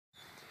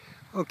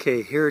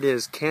Okay, here it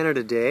is,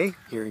 Canada Day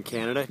here in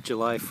Canada,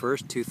 July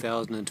 1st,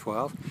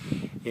 2012,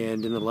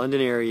 and in the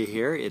London area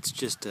here it's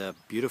just a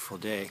beautiful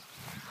day.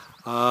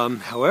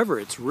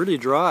 However, it's really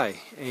dry,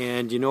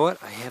 and you know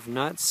what? I have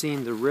not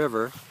seen the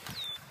river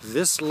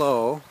this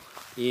low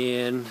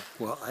in,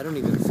 well, I don't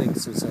even think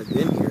since I've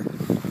been here,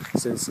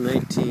 since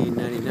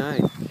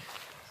 1999.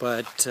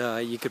 But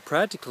you could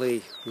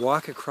practically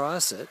walk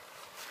across it.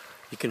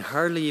 You can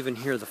hardly even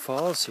hear the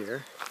falls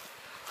here.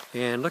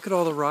 And look at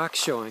all the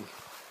rocks showing.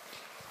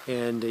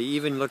 And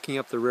even looking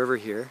up the river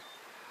here,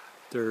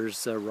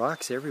 there's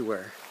rocks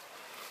everywhere.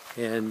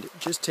 And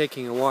just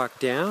taking a walk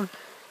down,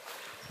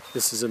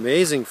 this is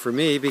amazing for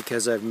me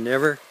because I've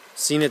never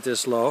seen it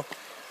this low.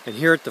 And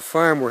here at the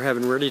farm we're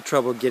having really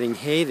trouble getting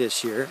hay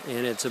this year,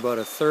 and it's about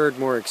a third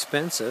more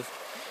expensive.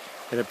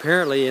 And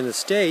apparently in the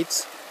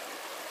States,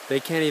 they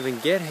can't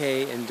even get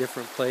hay in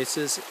different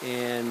places,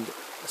 and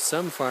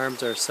some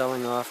farms are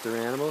selling off their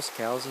animals,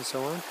 cows and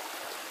so on.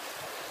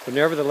 But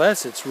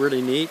nevertheless, it's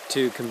really neat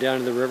to come down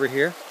to the river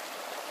here,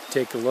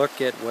 take a look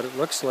at what it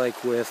looks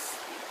like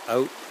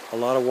without a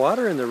lot of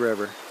water in the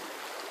river.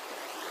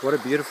 What a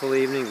beautiful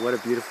evening, what a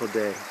beautiful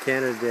day.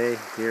 Canada Day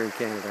here in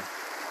Canada.